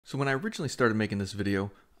So when I originally started making this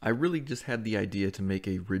video, I really just had the idea to make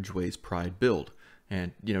a Ridgeway's Pride build.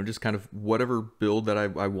 And, just kind of whatever build that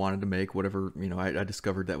I wanted to make, whatever, I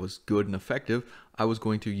discovered that was good and effective, I was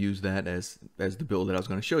going to use that as the build that I was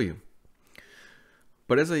going to show you.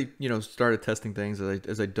 But as I, started testing things,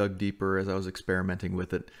 as I dug deeper, as I was experimenting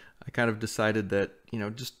with it, I kind of decided that,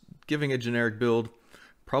 just giving a generic build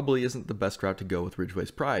probably isn't the best route to go with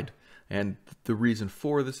Ridgeway's Pride. And the reason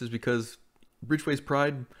for this is because Ridgeway's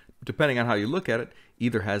Pride, depending on how you look at it,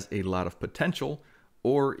 either has a lot of potential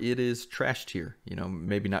or it is trash tier.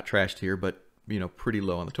 Maybe not trash tier, but, pretty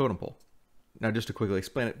low on the totem pole. Now, just to quickly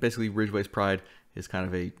explain it, basically Ridgeway's Pride is kind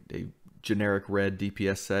of a generic red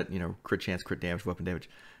DPS set, crit chance, crit damage, weapon damage.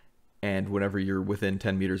 And whenever you're within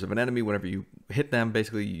 10 meters of an enemy, whenever you hit them,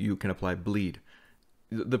 basically you can apply bleed.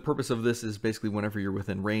 The purpose of this is basically whenever you're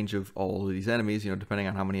within range of all of these enemies, depending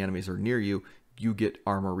on how many enemies are near you, you get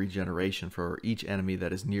armor regeneration for each enemy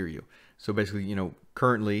that is near you. So basically,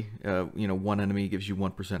 currently, one enemy gives you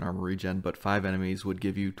 1% armor regen, but 5 enemies would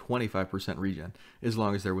give you 25% regen, as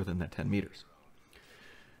long as they're within that 10 meters.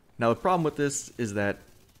 Now, the problem with this is that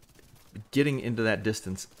getting into that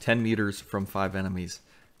distance, 10 meters from 5 enemies,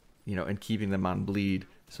 and keeping them on bleed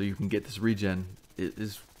so you can get this regen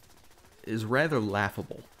is rather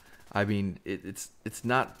laughable. I mean, it's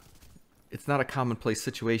not a commonplace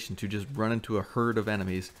situation to just run into a herd of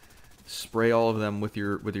enemies, spray all of them with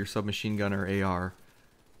your submachine gun or AR,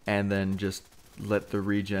 and then just let the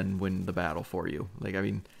regen win the battle for you. Like, I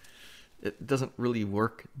mean, it doesn't really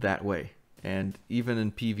work that way. And even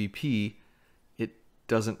in PvP, it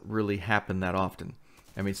doesn't really happen that often.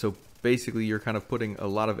 I mean, so basically you're kind of putting a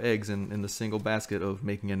lot of eggs in the single basket of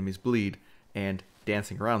making enemies bleed and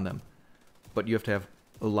dancing around them. But you have to have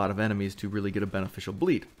a lot of enemies to really get a beneficial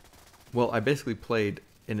bleed. Well, I basically played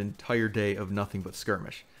an entire day of nothing but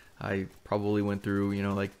skirmish. I probably went through,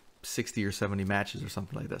 like 60 or 70 matches or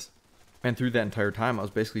something like this. And through that entire time, I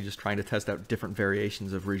was basically just trying to test out different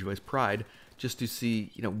variations of Ridgeway's Pride just to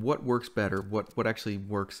see, what works better, what actually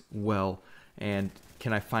works well, and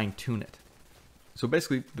can I fine-tune it. So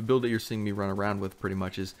basically, the build that you're seeing me run around with pretty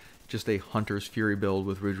much is just a Hunter's Fury build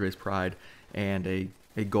with Ridgeway's Pride and a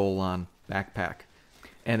goal-on backpack.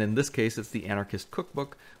 And in this case, it's the Anarchist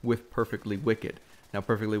Cookbook with Perfectly Wicked. Now,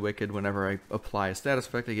 Perfectly Wicked, whenever I apply a status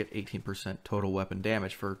effect, I get 18% total weapon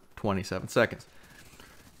damage for 27 seconds.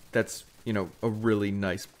 That's, a really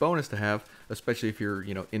nice bonus to have, especially if you're,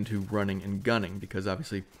 into running and gunning, because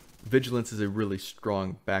obviously Vigilance is a really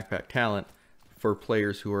strong backpack talent for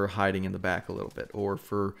players who are hiding in the back a little bit, or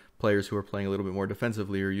for players who are playing a little bit more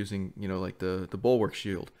defensively or using, like the Bulwark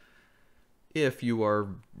Shield. If you are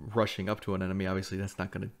rushing up to an enemy, obviously that's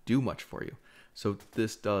not going to do much for you. So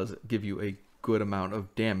this does give you a good amount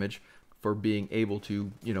of damage for being able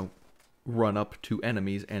to, run up to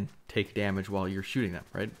enemies and take damage while you're shooting them,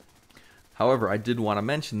 right? However, I did want to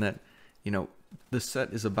mention that, the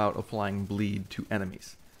set is about applying bleed to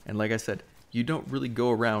enemies. And like I said, you don't really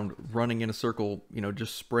go around running in a circle,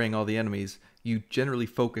 just spraying all the enemies. You generally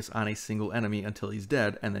focus on a single enemy until he's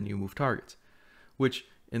dead, and then you move targets. Which,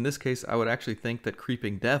 in this case, I would actually think that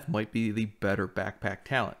Creeping Death might be the better backpack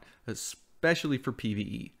talent, especially for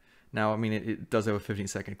PvE. Now, I mean, it does have a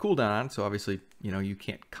 15-second cooldown on, so obviously, you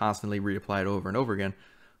can't constantly reapply it over and over again.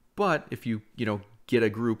 But if you, get a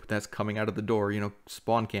group that's coming out of the door,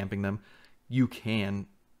 spawn camping them, you can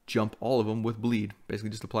jump all of them with bleed. Basically,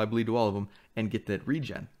 just apply bleed to all of them and get that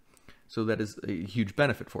regen. So that is a huge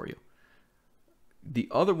benefit for you. The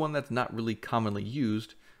other one that's not really commonly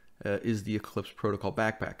used is the Eclipse Protocol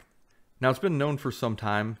backpack. Now, it's been known for some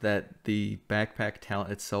time that the backpack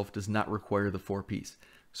talent itself does not require the 4-piece.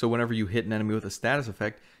 So whenever you hit an enemy with a status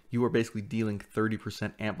effect, you are basically dealing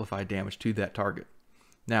 30% amplified damage to that target.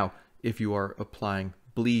 Now, if you are applying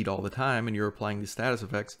bleed all the time and you're applying these status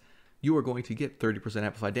effects, you are going to get 30%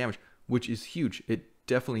 amplified damage, which is huge. It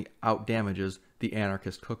definitely outdamages the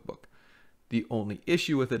Anarchist Cookbook. The only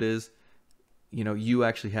issue with it is, you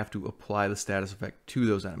actually have to apply the status effect to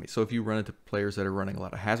those enemies. So if you run into players that are running a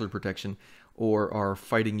lot of hazard protection or are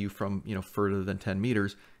fighting you from, further than 10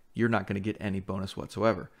 meters, you're not going to get any bonus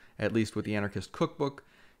whatsoever. At least with the Anarchist Cookbook,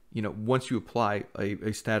 once you apply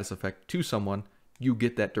a status effect to someone, you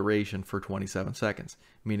get that duration for 27 seconds,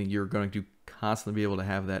 meaning you're going to constantly be able to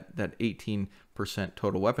have that 18%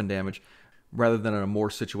 total weapon damage rather than a more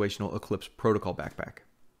situational Eclipse Protocol backpack.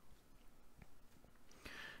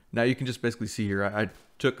 Now you can just basically see here, I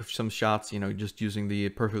took some shots, just using the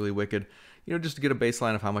Perfectly Wicked, just to get a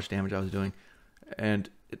baseline of how much damage I was doing. And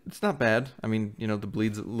it's not bad. I mean, the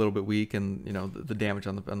bleed's a little bit weak, and, the damage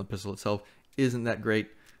on the pistol itself isn't that great.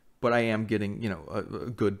 but I am getting, a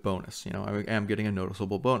good bonus. I am getting a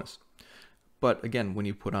noticeable bonus. But again, when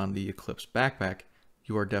you put on the Eclipse backpack,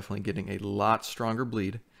 you are definitely getting a lot stronger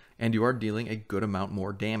bleed, and you are dealing a good amount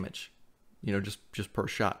more damage, just per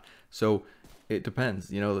shot. So it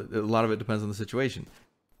depends, a lot of it depends on the situation.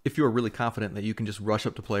 If you are really confident that you can just rush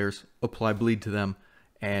up to players, apply bleed to them,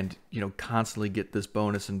 and, constantly get this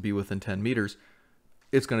bonus and be within 10 meters,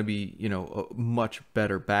 it's going to be, a much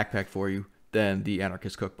better backpack for you than the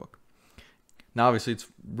Anarchist Cookbook. Now, obviously, it's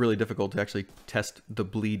really difficult to actually test the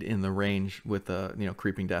bleed in the range with,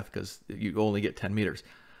 Creeping Death, because you only get 10 meters.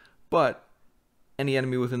 But any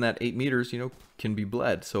enemy within that 8 meters, can be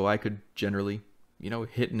bled. So I could generally,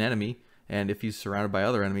 hit an enemy, and if he's surrounded by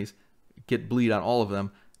other enemies, get bleed on all of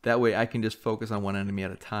them. That way I can just focus on one enemy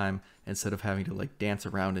at a time instead of having to dance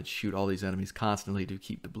around and shoot all these enemies constantly to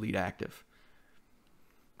keep the bleed active.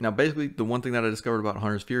 Now, basically, the one thing that I discovered about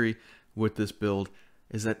Hunter's Fury with this build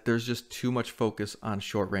is that there's just too much focus on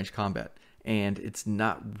short-range combat, and it's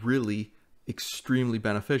not really extremely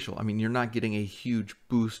beneficial. I mean, you're not getting a huge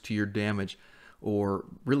boost to your damage or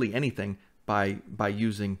really anything by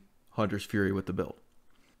using Hunter's Fury with the build.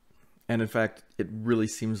 And in fact, it really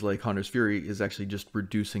seems like Hunter's Fury is actually just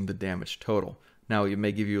reducing the damage total. Now, it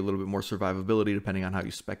may give you a little bit more survivability depending on how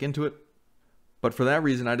you spec into it, but for that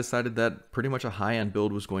reason, I decided that pretty much a high-end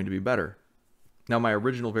build was going to be better. Now, my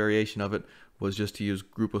original variation of it was just to use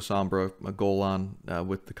Grupo Sombra, a Golan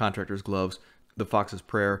with the Contractor's Gloves, the Fox's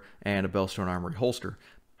Prayer, and a Bellstone Armory holster.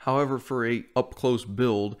 However, for a up-close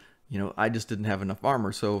build, I just didn't have enough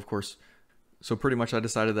armor, so pretty much I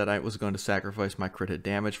decided that I was going to sacrifice my crit hit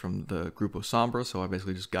damage from the Grupo Sombra, so I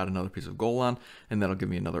basically just got another piece of Golan, and that'll give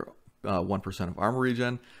me another 1% of armor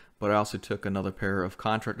regen. But I also took another pair of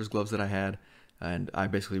Contractor's Gloves that I had, and I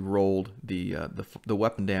basically rolled the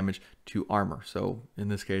weapon damage to armor. So in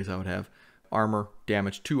this case, I would have armor,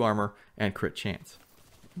 damage to armor, and crit chance.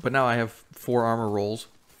 But now I have 4 armor rolls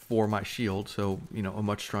for my shield, so a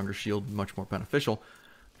much stronger shield, much more beneficial.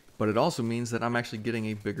 But it also means that I'm actually getting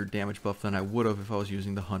a bigger damage buff than I would have if I was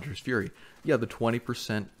using the Hunter's Fury. Yeah, the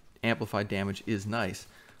 20% amplified damage is nice,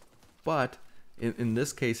 but in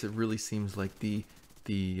this case, it really seems like the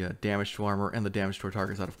damage to armor and the damage to our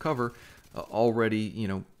targets out of cover already,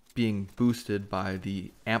 being boosted by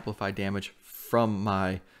the amplified damage from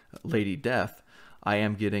my Lady Death. I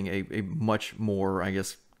am getting a much more, I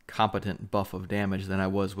guess, competent buff of damage than I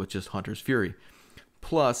was with just Hunter's Fury.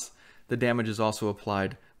 Plus, the damage is also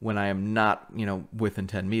applied when I am not, within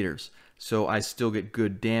 10 meters. So I still get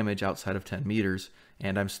good damage outside of 10 meters,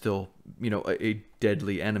 and I'm still, a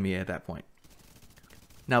deadly enemy at that point.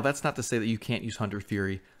 Now, that's not to say that you can't use Hunter's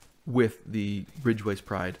Fury with the Ridgeway's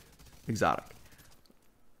Pride exotic.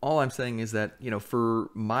 All I'm saying is that, for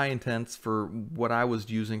my intents, for what I was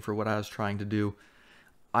using, for what I was trying to do,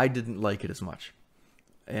 I didn't like it as much.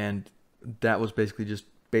 And that was basically just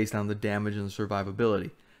based on the damage and the survivability.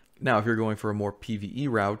 Now, if you're going for a more PvE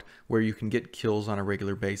route where you can get kills on a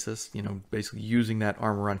regular basis, basically using that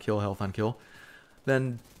armor on kill, health on kill,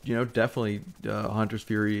 then, definitely Hunter's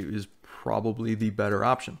Fury is probably the better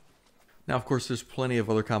option. Now, of course, there's plenty of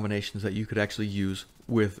other combinations that you could actually use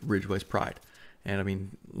with Ridgeway's Pride. And I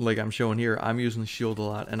mean, like I'm showing here, I'm using the shield a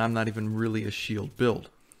lot, and I'm not even really a shield build.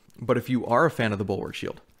 But if you are a fan of the Bulwark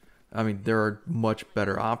Shield, I mean, there are much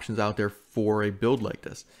better options out there for a build like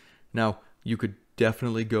this. Now, you could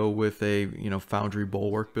definitely go with a, Foundry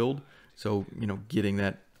Bulwark build. So, getting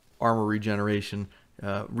that armor regeneration,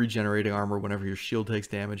 regenerating armor whenever your shield takes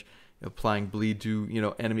damage, applying bleed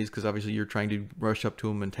to, enemies, because obviously you're trying to rush up to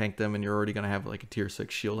them and tank them, and you're already going to have like a tier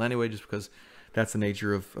 6 shield anyway, just because that's the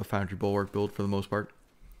nature of a Foundry Bulwark build for the most part.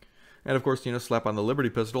 And of course, slap on the Liberty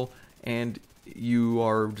Pistol, and you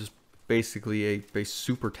are just basically a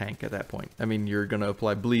super tank at that point. I mean, you're going to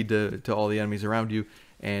apply bleed to all the enemies around you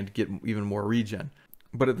and get even more regen.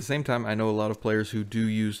 But at the same time, I know a lot of players who do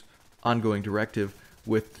use Ongoing Directive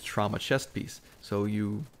with the Trauma Chest Piece. So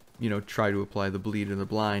you try to apply the bleed or the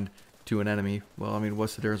blind to an enemy. Well, I mean,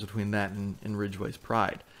 what's the difference between that and Ridgeway's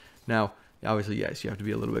Pride? Now, obviously, yes, you have to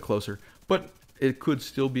be a little bit closer, but it could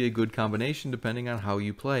still be a good combination depending on how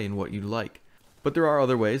you play and what you like. But there are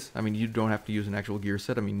other ways. I mean, you don't have to use an actual gear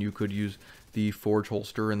set. I mean, you could use the Forge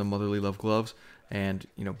holster and the Motherly Love gloves and,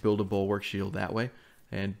 build a Bulwark shield that way.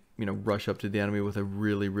 And, rush up to the enemy with a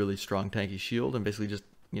really, really strong tanky shield and basically just,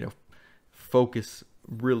 focus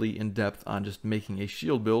really in depth on just making a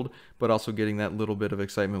shield build, but also getting that little bit of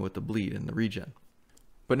excitement with the bleed and the regen.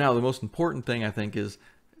 But now the most important thing, I think, is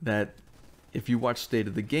that if you watch State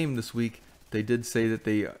of the Game this week, they did say that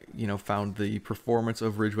they, found the performance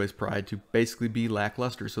of Ridgeway's Pride to basically be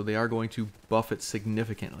lackluster, so they are going to buff it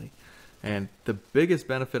significantly. And the biggest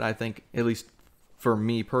benefit, I think, at least for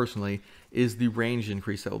me personally, is the range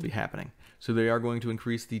increase that will be happening. So they are going to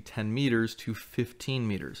increase the 10 meters to 15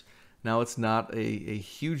 meters. Now, it's not a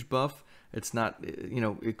huge buff. It's not,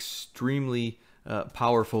 extremely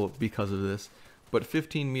powerful because of this. But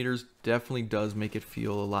 15 meters definitely does make it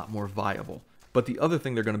feel a lot more viable. But the other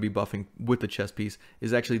thing they're going to be buffing with the chest piece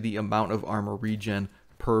is actually the amount of armor regen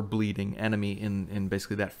per bleeding enemy in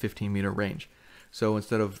basically that 15 meter range. So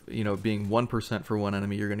instead of, being 1% for one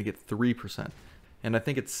enemy, you're going to get 3%. And I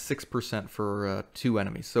think it's 6% for 2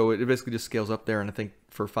 enemies. So it basically just scales up there, and I think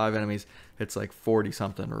for 5 enemies, it's like 40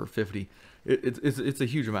 something or 50. It's a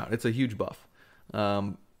huge amount. It's a huge buff.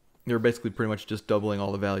 You're basically pretty much just doubling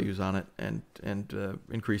all the values on it and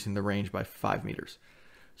increasing the range by 5 meters.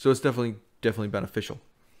 So it's definitely beneficial.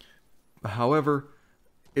 However,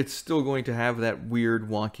 it's still going to have that weird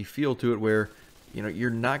wonky feel to it where,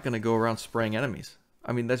 you're not going to go around spraying enemies.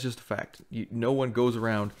 I mean, that's just a fact. No one goes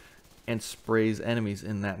around and sprays enemies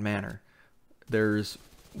in that manner. There's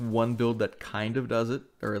one build that kind of does it,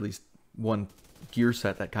 or at least one gear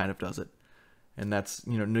set that kind of does it, and that's,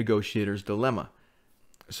 Negotiator's Dilemma.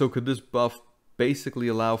 So could this buff basically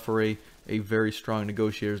allow for a very strong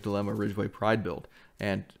Negotiator's Dilemma Ridgeway Pride build?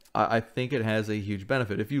 And I think it has a huge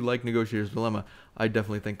benefit. If you like Negotiator's Dilemma, I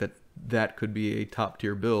definitely think that could be a top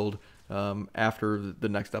tier build after the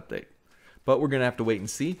next update. But we're gonna have to wait and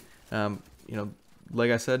see.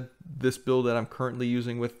 Like I said, this build that I'm currently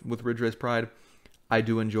using with Ridgeway's Pride, I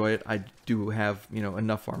do enjoy it. I do have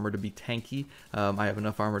enough armor to be tanky. I have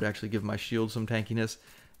enough armor to actually give my shield some tankiness.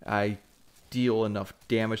 I deal enough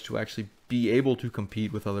damage to actually be able to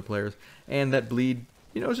compete with other players, and that bleed,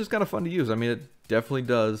 it's just kind of fun to use. I mean, it definitely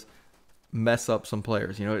does mess up some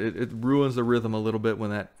players. It ruins the rhythm a little bit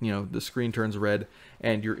when that the screen turns red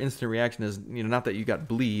and your instant reaction is not that you got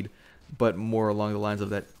bleed, but more along the lines of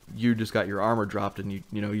that you just got your armor dropped and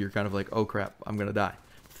you're kind of like, oh crap, I'm gonna die.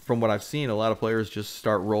 From what I've seen, a lot of players just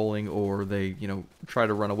start rolling, or they try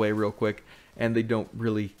to run away real quick, and they don't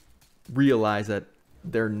really realize that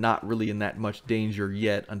they're not really in that much danger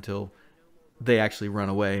yet until they actually run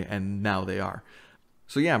away, and now they are.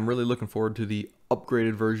 So yeah, I'm really looking forward to the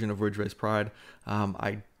upgraded version of Ridgeway's Pride.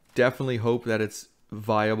 I definitely hope that it's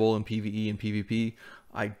viable in PvE and PvP.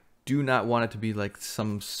 I do not want it to be like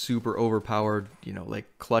some super overpowered, like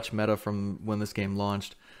clutch meta from when this game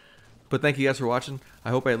launched. But thank you guys for watching. I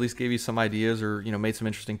hope I at least gave you some ideas or, made some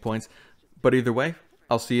interesting points. But either way,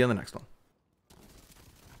 I'll see you in the next one.